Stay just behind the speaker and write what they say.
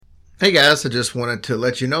Hey guys, I just wanted to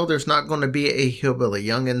let you know there's not going to be a Hillbilly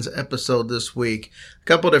Youngins episode this week. A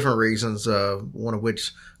couple different reasons, one of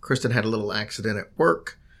which Kristen had a little accident at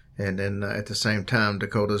work, and then at the same time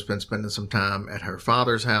Dakota's been spending some time at her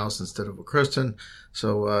father's house instead of with Kristen.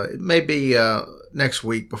 So it may be next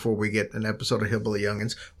week before we get an episode of Hillbilly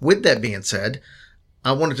Youngins. With that being said,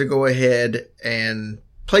 I wanted to go ahead and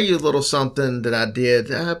play you a little something that I did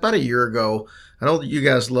about a year ago. I know that you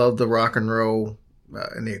guys love the rock and roll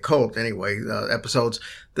and the occult anyway, episodes.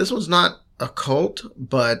 This one's not occult,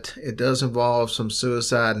 but it does involve some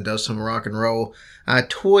suicide and does some rock and roll. I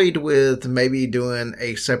toyed with maybe doing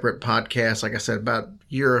a separate podcast, like I said, about a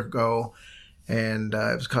year ago, and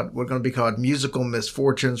we're going to be called Musical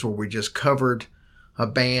Misfortunes, where we just covered a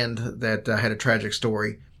band that had a tragic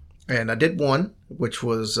story. And I did one, which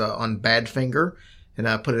was on Badfinger, and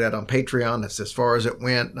I put it out on Patreon. That's as far as it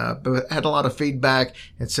went, but I had a lot of feedback,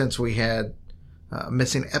 and since we had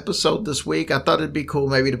missing episode this week, I thought it'd be cool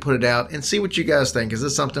maybe to put it out and see what you guys think. Is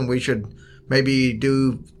this something we should maybe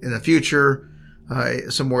do in the future?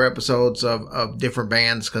 Some more episodes of different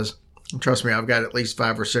bands, because trust me, I've got at least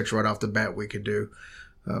 5 or 6 right off the bat we could do.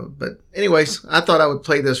 But anyways, I thought I would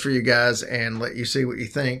play this for you guys and let you see what you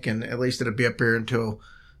think, and at least it'll be up here until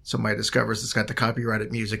somebody discovers it's got the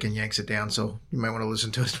copyrighted music and yanks it down, so you might want to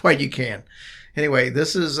listen to it while you can. Anyway,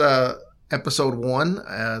 this is episode 1,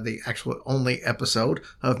 the actual only episode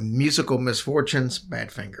of Musical Misfortunes,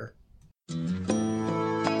 Badfinger.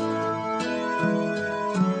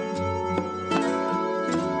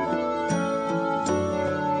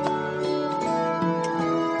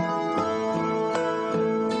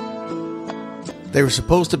 They were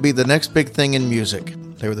supposed to be the next big thing in music.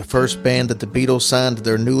 They were the first band that the Beatles signed to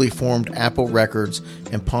their newly formed Apple Records,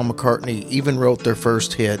 and Paul McCartney even wrote their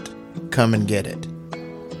first hit, Come and Get It.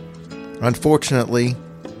 Unfortunately,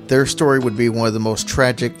 their story would be one of the most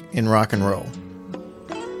tragic in rock and roll.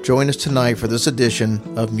 Join us tonight for this edition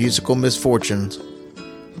of Musical Misfortunes,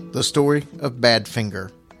 the story of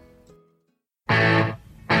Badfinger.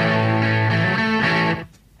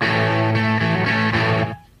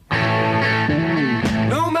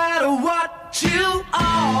 No matter what you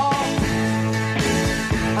are,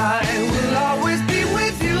 I will always be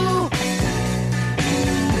with you.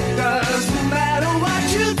 Doesn't matter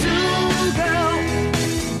what you do.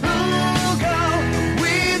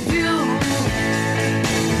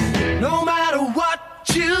 No matter what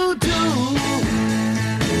you do,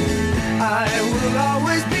 I will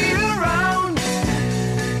always be around.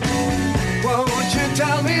 Won't you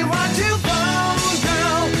tell me what you found,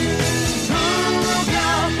 girl? Ooh,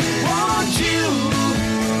 girl, won't you?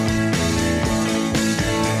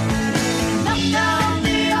 Knock down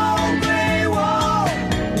the old gray wall.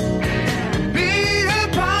 Be a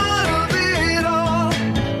part of it all.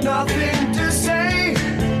 Nothing to say,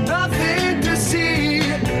 nothing to see.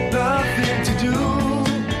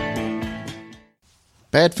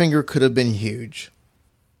 Badfinger could have been huge.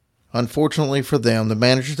 Unfortunately for them, the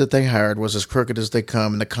manager that they hired was as crooked as they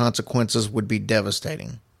come, and the consequences would be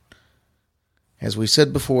devastating. As we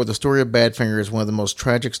said before, the story of Badfinger is one of the most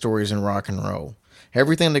tragic stories in rock and roll.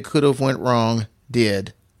 Everything that could have went wrong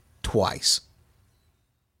did, twice.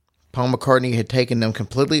 Paul McCartney had taken them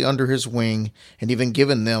completely under his wing and even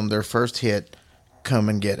given them their first hit, Come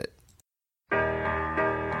and Get It.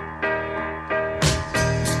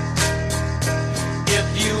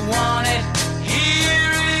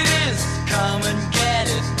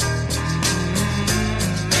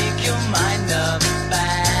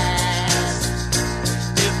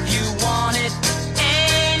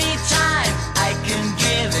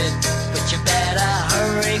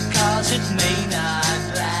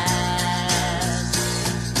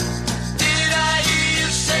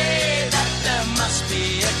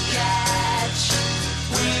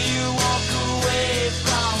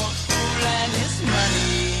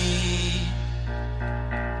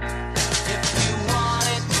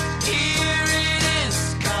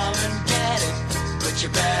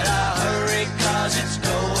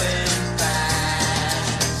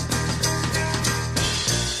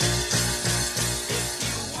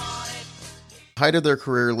 Height of their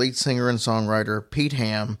career, lead singer and songwriter Pete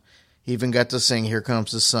Ham even got to sing Here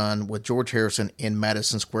Comes the Sun with George Harrison in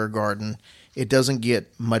Madison Square Garden. It doesn't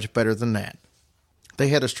get much better than that. They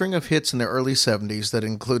had a string of hits in the early 70s that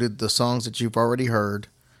included the songs that you've already heard,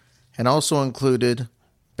 and also included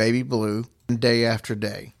Baby Blue and Day After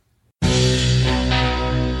Day.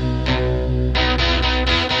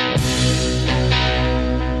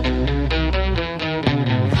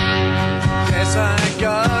 Yes, I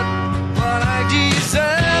got what I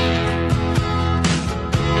deserve.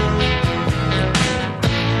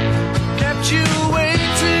 Kept you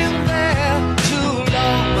waiting there.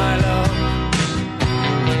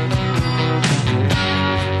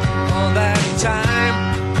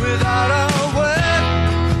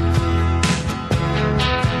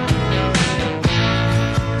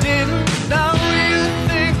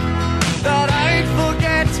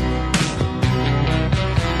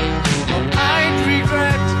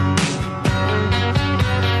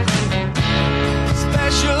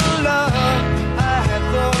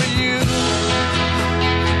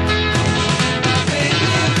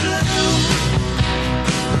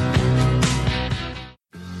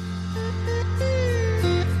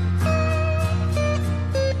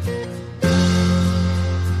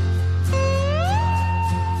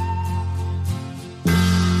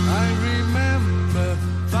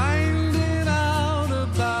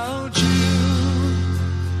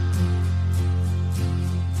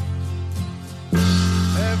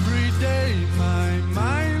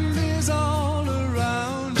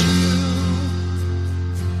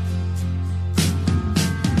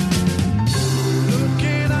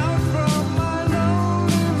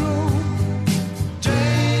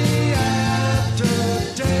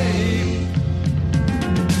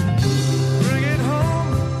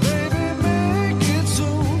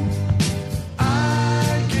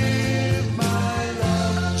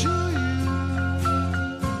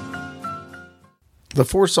 The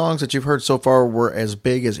 4 songs that you've heard so far were as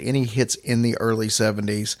big as any hits in the early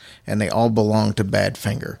 70s, and they all belonged to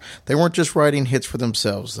Badfinger. They weren't just writing hits for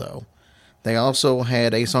themselves, though. They also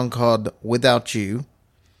had a song called Without You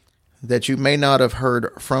that you may not have heard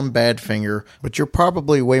from Badfinger, but you're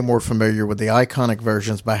probably way more familiar with the iconic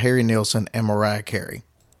versions by Harry Nilsson and Mariah Carey.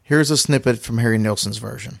 Here's a snippet from Harry Nilsson's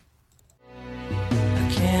version. I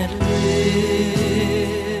can't live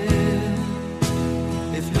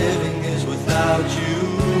if living is without you.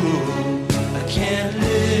 I can't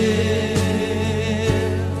live.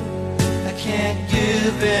 I can't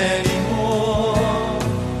give anymore.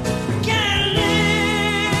 I can't live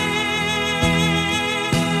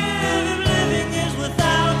if living is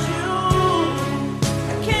without you.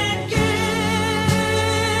 I can't give.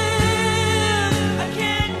 I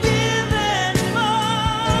can't give anymore.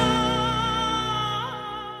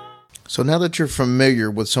 So now that you're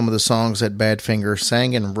familiar with some of the songs that Badfinger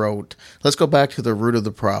sang and wrote, let's go back to the root of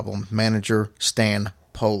the problem, manager Stan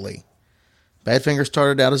Poley. Badfinger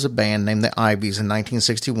started out as a band named the Ivies in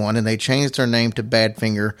 1961, and they changed their name to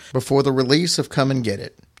Badfinger before the release of Come and Get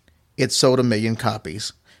It. It sold 1 million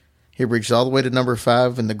copies. It reached all the way to number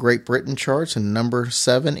 5 in the Great Britain charts and number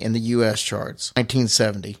 7 in the U.S. charts.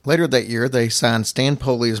 1970. Later that year, they signed Stan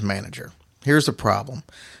Poley as manager. Here's the problem.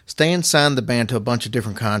 Stan signed the band to a bunch of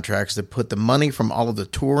different contracts that put the money from all of the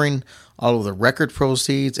touring, all of the record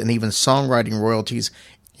proceeds, and even songwriting royalties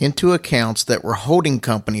into accounts that were holding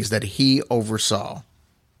companies that he oversaw.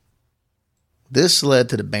 This led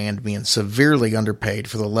to the band being severely underpaid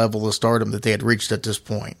for the level of stardom that they had reached at this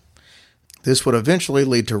point. This would eventually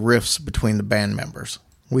lead to rifts between the band members.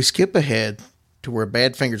 We skip ahead to where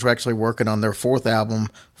Badfingers were actually working on their 4th album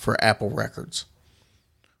for Apple Records.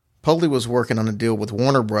 Poley was working on a deal with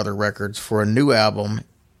Warner Brother Records for a new album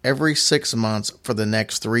every 6 months for the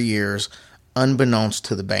next 3 years, unbeknownst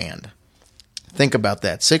to the band. Think about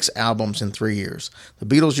that, 6 albums in 3 years. The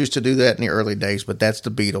Beatles used to do that in the early days, but that's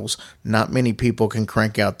the Beatles. Not many people can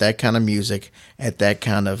crank out that kind of music at that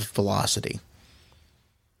kind of velocity.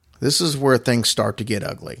 This is where things start to get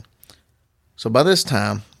ugly. So by this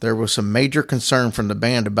time, there was some major concern from the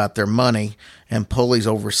band about their money and Poley's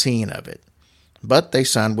overseeing of it. But they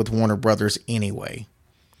signed with Warner Brothers anyway.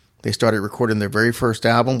 They started recording their very first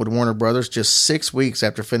album with Warner Brothers just 6 weeks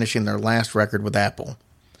after finishing their last record with Apple.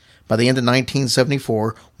 By the end of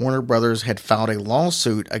 1974, Warner Brothers had filed a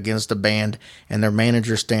lawsuit against the band and their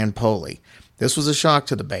manager Stan Poley. This was a shock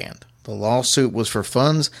to the band. The lawsuit was for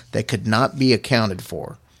funds that could not be accounted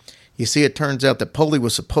for. You see, it turns out that Poley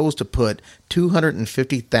was supposed to put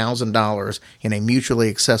 $250,000 in a mutually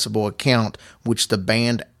accessible account, which the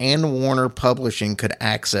band and Warner Publishing could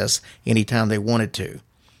access anytime they wanted to.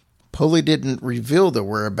 Poley didn't reveal the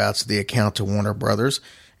whereabouts of the account to Warner Brothers,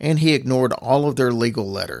 and he ignored all of their legal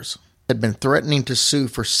letters. He had been threatening to sue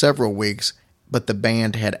for several weeks, but the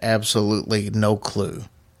band had absolutely no clue.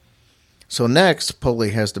 So next,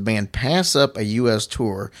 Poley has the band pass up a U.S.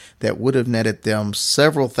 tour that would have netted them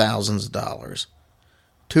several thousands of dollars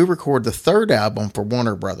to record the 3rd album for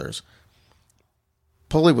Warner Brothers.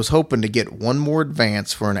 Poley was hoping to get one more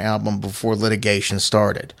advance for an album before litigation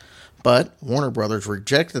started, but Warner Brothers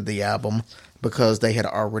rejected the album because they had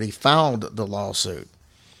already filed the lawsuit.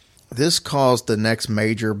 This caused the next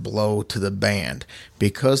major blow to the band.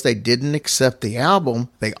 Because they didn't accept the album,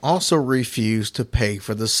 they also refused to pay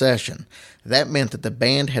for the session. That meant that the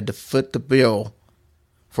band had to foot the bill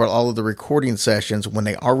for all of the recording sessions when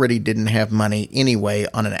they already didn't have money anyway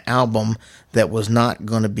on an album that was not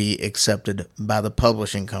going to be accepted by the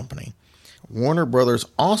publishing company. Warner Brothers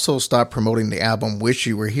also stopped promoting the album Wish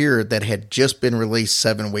You Were Here that had just been released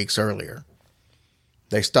 7 weeks earlier.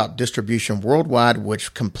 They stopped distribution worldwide,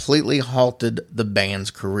 which completely halted the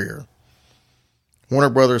band's career. Warner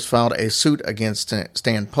Brothers filed a suit against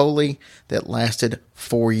Stan Poley that lasted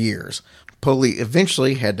 4 years. Poley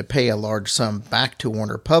eventually had to pay a large sum back to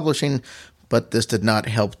Warner Publishing, but this did not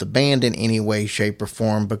help the band in any way, shape, or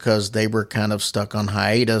form because they were kind of stuck on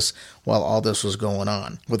hiatus while all this was going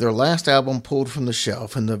on. With their last album pulled from the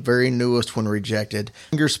shelf and the very newest one rejected,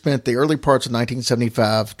 Badfinger spent the early parts of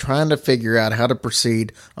 1975 trying to figure out how to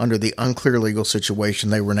proceed under the unclear legal situation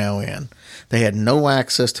they were now in. They had no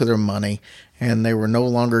access to their money, and they were no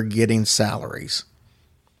longer getting salaries.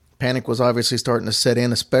 Panic was obviously starting to set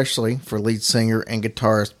in, especially for lead singer and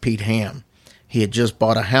guitarist Pete Ham. He had just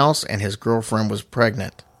bought a house and his girlfriend was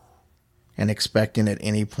pregnant and expecting at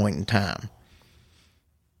any point in time.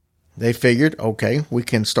 They figured, okay, we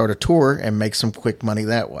can start a tour and make some quick money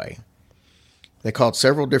that way. They called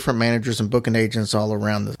several different managers and booking agents all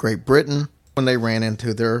around Great Britain when they ran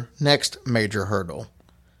into their next major hurdle.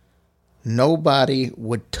 Nobody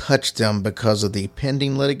would touch them because of the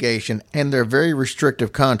pending litigation and their very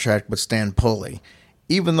restrictive contract with Stan Pulley.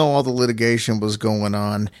 Even though all the litigation was going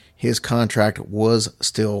on, his contract was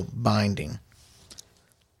still binding.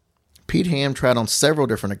 Pete Ham tried on several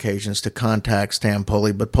different occasions to contact Stan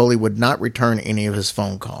Pulley, but Pulley would not return any of his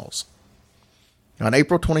phone calls. On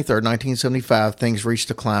April 23, 1975, things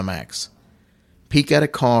reached a climax. Pete got a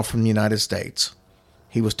call from the United States.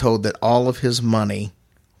 He was told that all of his money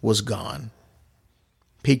was gone.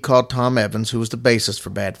 Pete called Tom Evans, who was the bassist for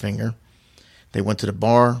Badfinger. They went to the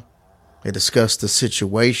bar, they discussed the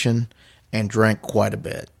situation, and drank quite a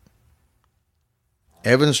bit.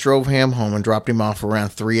 Evans drove Ham home and dropped him off around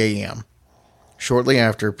 3 a.m. Shortly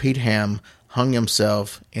after, Pete Ham hung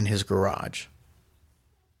himself in his garage.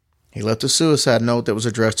 He left a suicide note that was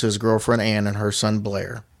addressed to his girlfriend Ann and her son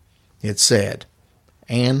Blair. It said,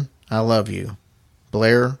 "Ann, I love you.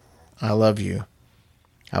 Blair, I love you.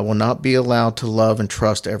 I will not be allowed to love and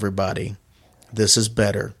trust everybody. This is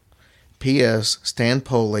better. P.S. Stan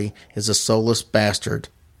Pulley is a soulless bastard,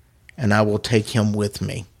 and I will take him with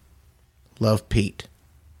me. Love, Pete."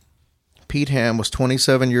 Pete Ham was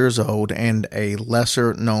 27 years old and a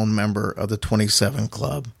lesser-known member of the 27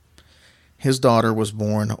 Club. His daughter was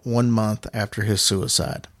born 1 month after his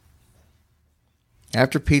suicide.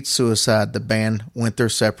 After Pete's suicide, the band went their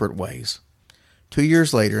separate ways. 2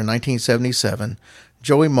 years later, in 1977,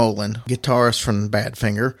 Joey Molland, guitarist from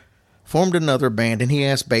Badfinger, formed another band, and he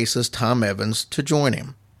asked bassist Tom Evans to join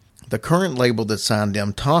him. The current label that signed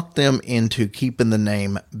them talked them into keeping the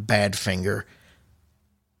name Badfinger.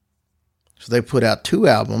 So they put out 2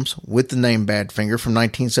 albums with the name Badfinger from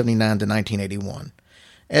 1979 to 1981.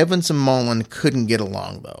 Evans and Molland couldn't get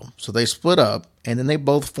along, though, so they split up, and then they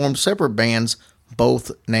both formed separate bands, both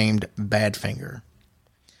named Badfinger.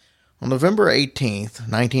 On November 18th,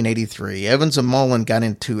 1983, Evans and Molland got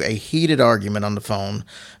into a heated argument on the phone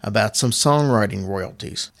about some songwriting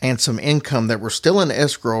royalties and some income that were still in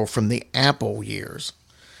escrow from the Apple years.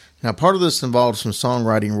 Now, part of this involved some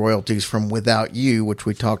songwriting royalties from Without You, which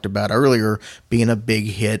we talked about earlier, being a big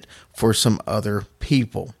hit for some other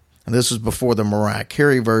people. And this was before the Mariah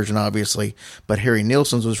Carey version, obviously, but Harry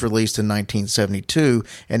Nilsson's was released in 1972,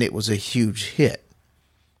 and it was a huge hit.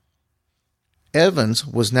 Evans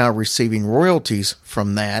was now receiving royalties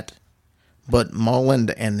from that, but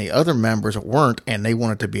Molland and the other members weren't, and they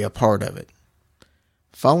wanted to be a part of it.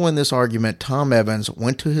 Following this argument, Tom Evans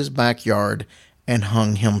went to his backyard and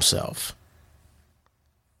hung himself.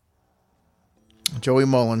 Joey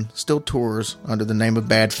Molland still tours under the name of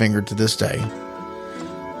Badfinger to this day.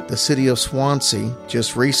 The city of Swansea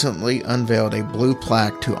just recently unveiled a blue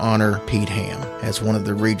plaque to honor Pete Ham as one of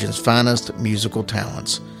the region's finest musical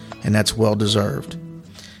talents, and that's well deserved.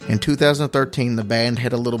 In 2013, the band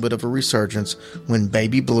had a little bit of a resurgence when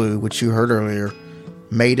Baby Blue, which you heard earlier,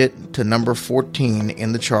 made it to number 14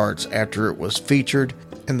 in the charts after it was featured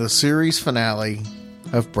in the series finale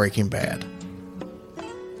of Breaking Bad.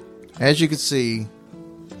 As you can see,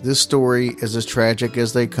 this story is as tragic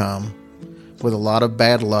as they come, with a lot of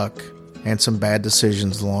bad luck and some bad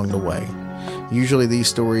decisions along the way. Usually these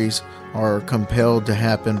stories are compelled to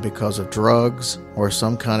happen because of drugs or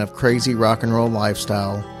some kind of crazy rock and roll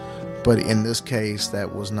lifestyle, but in this case,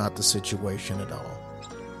 that was not the situation at all.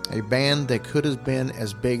 A band that could have been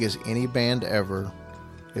as big as any band ever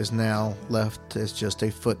is now left as just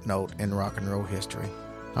a footnote in rock and roll history.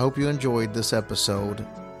 I hope you enjoyed this episode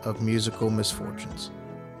of Musical Misfortunes.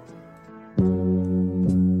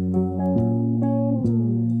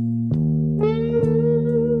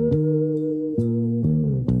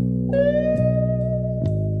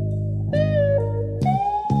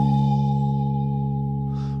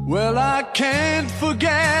 Well, I can't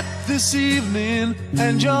forget this evening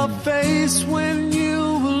and your face when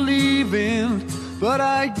you were leaving, but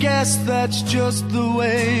I guess that's just the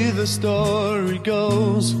way the story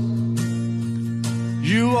goes.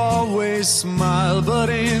 You always smile, but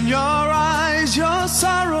in your eyes your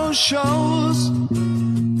sorrow shows.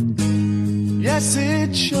 Yes,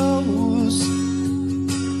 it shows.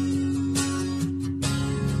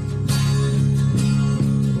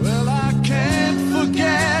 Well, I can't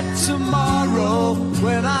forget tomorrow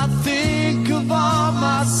when I think of all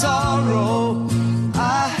my sorrow.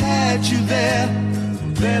 I had you there,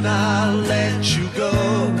 then I let you go.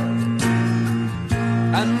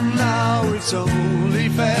 And now it's only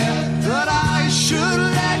fair that I should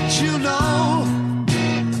let you know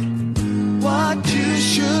what you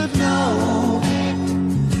should know.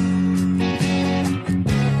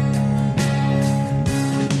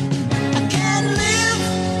 I can't live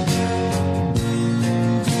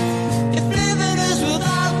if living is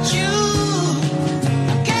without you.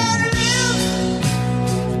 I can't live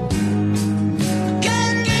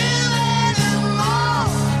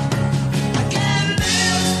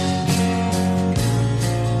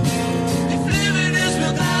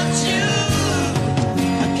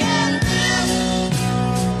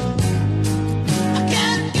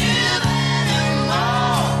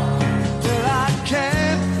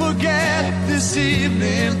this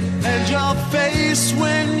evening and your face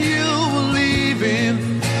when you were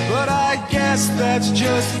leaving. But I guess that's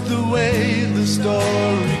just the way the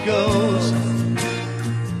story goes.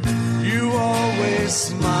 You always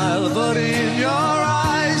smile, but in your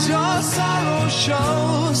eyes your sorrow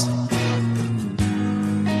shows.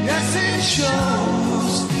 Yes, it shows.